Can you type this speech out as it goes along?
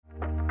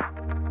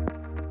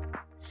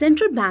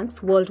Central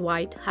banks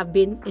worldwide have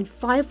been in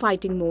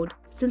firefighting mode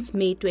since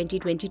May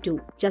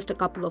 2022, just a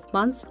couple of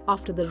months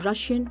after the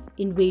Russian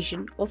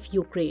invasion of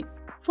Ukraine.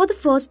 For the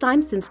first time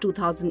since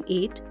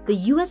 2008, the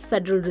US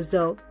Federal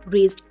Reserve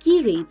raised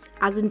key rates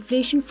as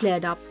inflation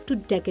flared up to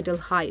decadal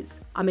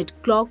highs amid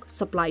clogged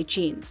supply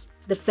chains.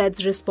 The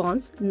Fed's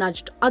response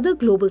nudged other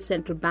global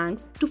central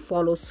banks to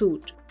follow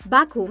suit.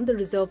 Back home, the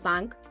Reserve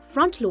Bank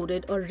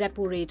front-loaded a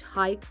repo rate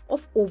hike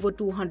of over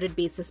 200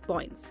 basis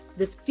points.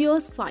 This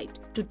fierce fight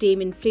to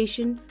tame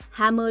inflation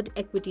hammered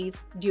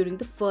equities during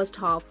the first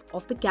half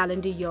of the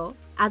calendar year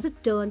as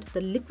it turned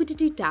the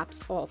liquidity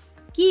taps off.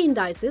 Key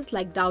indices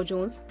like Dow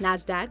Jones,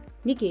 Nasdaq,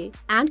 Nikkei,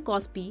 and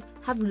Kospi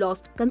have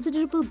lost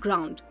considerable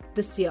ground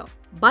this year.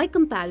 By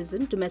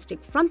comparison, domestic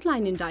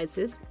frontline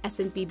indices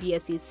S&P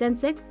BSE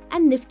Sensex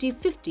and Nifty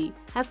 50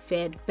 have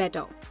fared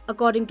better.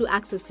 According to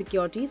Axis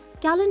Securities,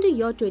 calendar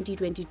year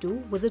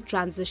 2022 was a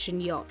transition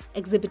year,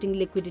 exhibiting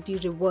liquidity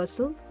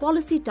reversal,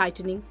 policy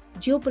tightening,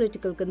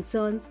 geopolitical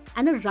concerns,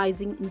 and a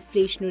rising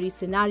inflationary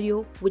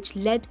scenario which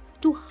led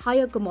to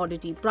higher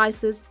commodity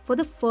prices for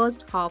the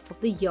first half of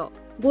the year.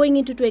 Going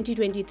into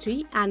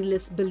 2023,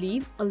 analysts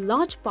believe a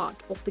large part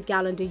of the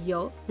calendar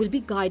year will be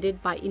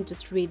guided by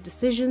interest rate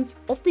decisions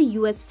of the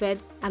US Fed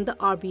and the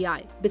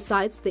RBI,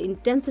 besides the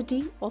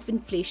intensity of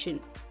inflation.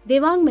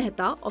 Devang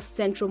Mehta of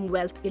Centrum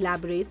Wealth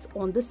elaborates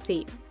on the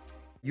same.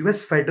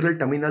 US Federal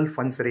Terminal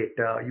Funds Rate.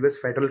 US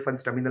Federal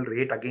Funds Terminal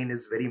Rate again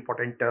is very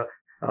important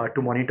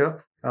to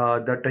monitor.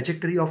 The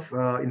trajectory of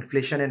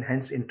inflation and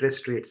hence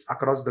interest rates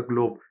across the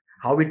globe,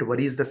 how it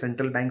worries the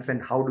central banks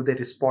and how do they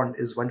respond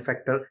is one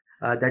factor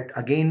that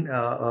again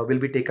will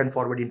be taken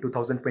forward in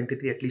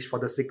 2023, at least for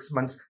the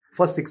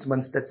first 6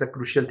 months. That's a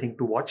crucial thing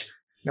to watch.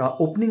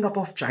 Opening up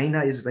of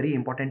China is very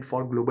important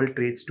for global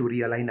trades to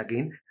realign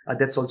again.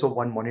 That's also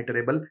one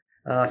monitorable.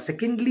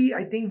 Secondly,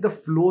 I think the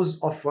flows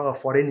of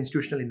foreign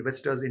institutional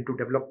investors into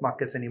developed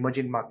markets and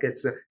emerging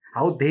markets,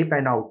 how they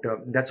pan out.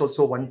 That's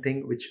also one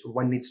thing which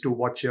one needs to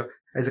watch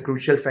as a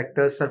crucial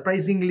factor.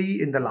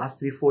 Surprisingly, in the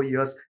last 3-4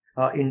 years,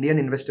 Indian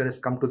investor has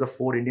come to the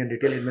fore. Indian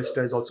retail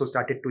investors also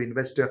started to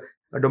invest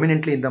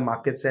dominantly in the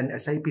markets, and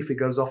SIP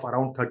figures of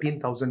around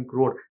 13,000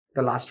 crore.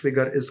 The last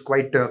figure is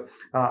quite a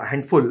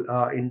handful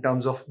in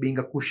terms of being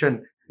a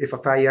cushion if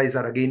FIIs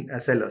are again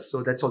sellers.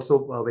 So that's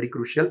also very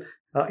crucial.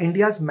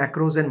 India's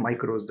macros and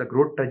micros, the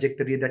growth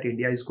trajectory that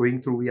India is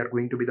going through, we are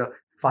going to be the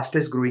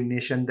fastest growing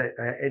nation.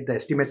 The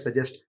estimates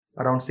suggest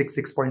around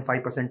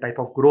 6.5% type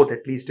of growth,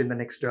 at least in the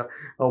next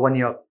 1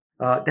 year.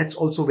 That's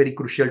also very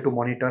crucial to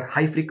monitor.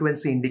 High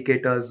frequency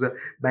indicators,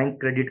 bank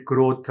credit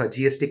growth,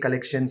 GST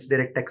collections,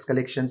 direct tax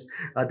collections,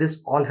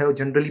 this all have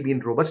generally been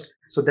robust.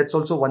 So that's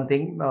also one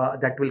thing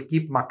that will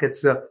keep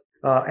markets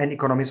and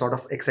economy sort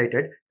of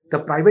excited. The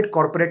private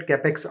corporate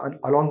capex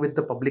along with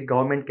the public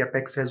government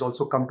capex has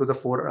also come to the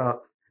fore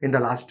in the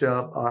last,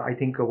 I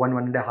think,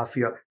 1.5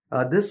 year.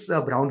 This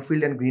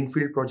brownfield and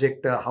greenfield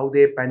project, how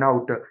they pan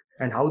out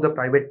and how the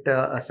private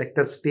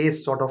sector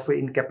stays sort of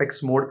in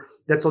capex mode,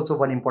 that's also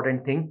one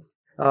important thing.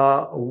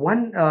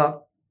 One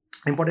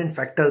important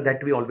factor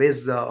that we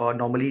always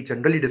normally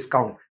generally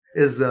discount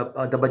is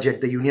the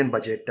budget, the union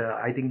budget,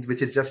 I think,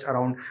 which is just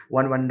around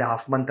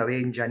 1.5 months away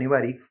in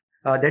January.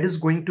 That is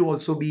going to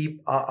also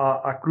be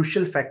a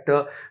crucial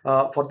factor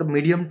for the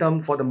medium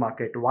term for the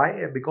market.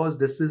 Why? Because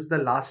this is the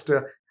last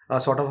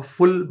sort of a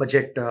full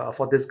budget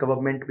for this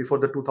government before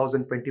the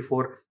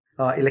 2024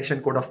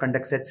 election code of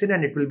conduct sets in,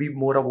 and it will be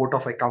more a vote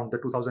of account, the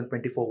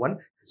 2024 one.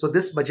 So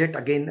this budget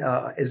again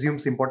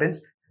assumes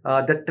importance.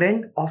 The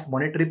trend of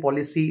monetary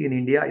policy in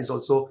India is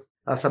also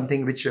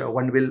something which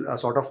one will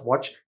sort of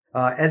watch.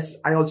 As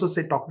I also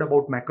talked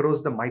about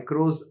macros, the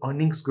micros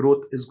earnings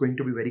growth is going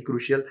to be very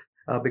crucial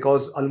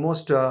because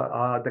almost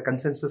the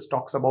consensus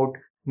talks about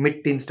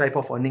mid-teens type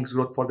of earnings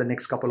growth for the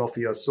next couple of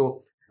years.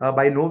 So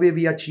by no way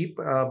we are cheap,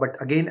 but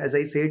again, as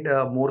I said,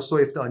 more so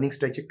if the earnings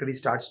trajectory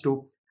starts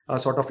to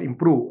sort of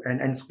improve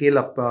and scale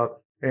up,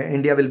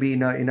 India will be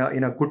in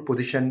a good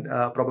position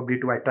probably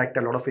to attract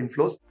a lot of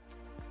inflows.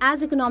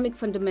 As economic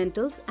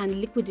fundamentals and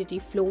liquidity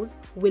flows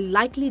will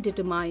likely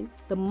determine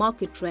the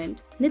market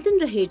trend, Nitin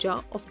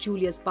Raheja of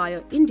Julius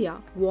Baer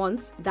India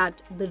warns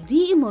that the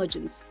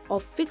re-emergence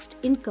of fixed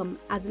income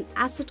as an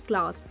asset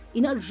class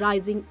in a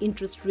rising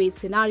interest rate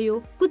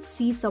scenario could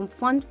see some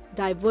fund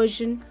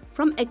diversion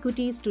from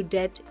equities to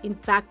debt,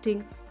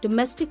 impacting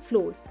domestic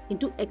flows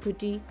into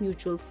equity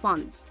mutual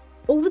funds.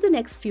 Over the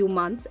next few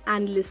months,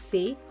 analysts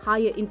say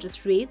higher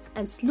interest rates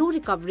and slow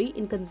recovery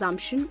in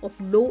consumption of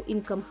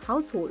low-income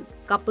households,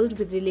 coupled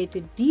with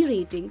related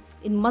derating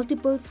in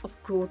multiples of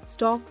growth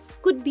stocks,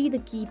 could be the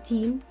key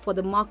theme for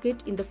the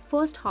market in the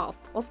first half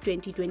of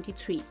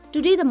 2023.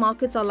 Today, the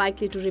markets are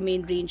likely to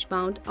remain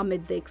range-bound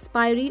amid the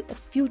expiry of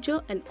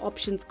future and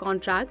options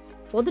contracts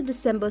for the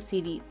December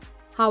series.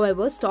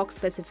 However,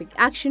 stock-specific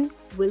action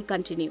will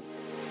continue.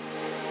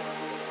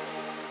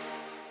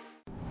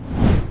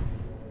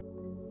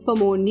 For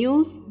more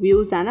news,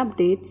 views and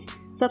updates,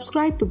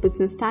 subscribe to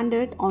Business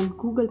Standard on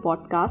Google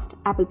Podcast,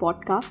 Apple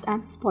Podcast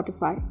and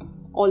Spotify.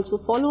 Also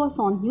follow us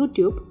on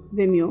YouTube,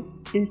 Vimeo,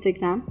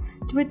 Instagram,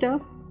 Twitter,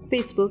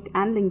 Facebook,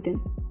 and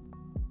LinkedIn.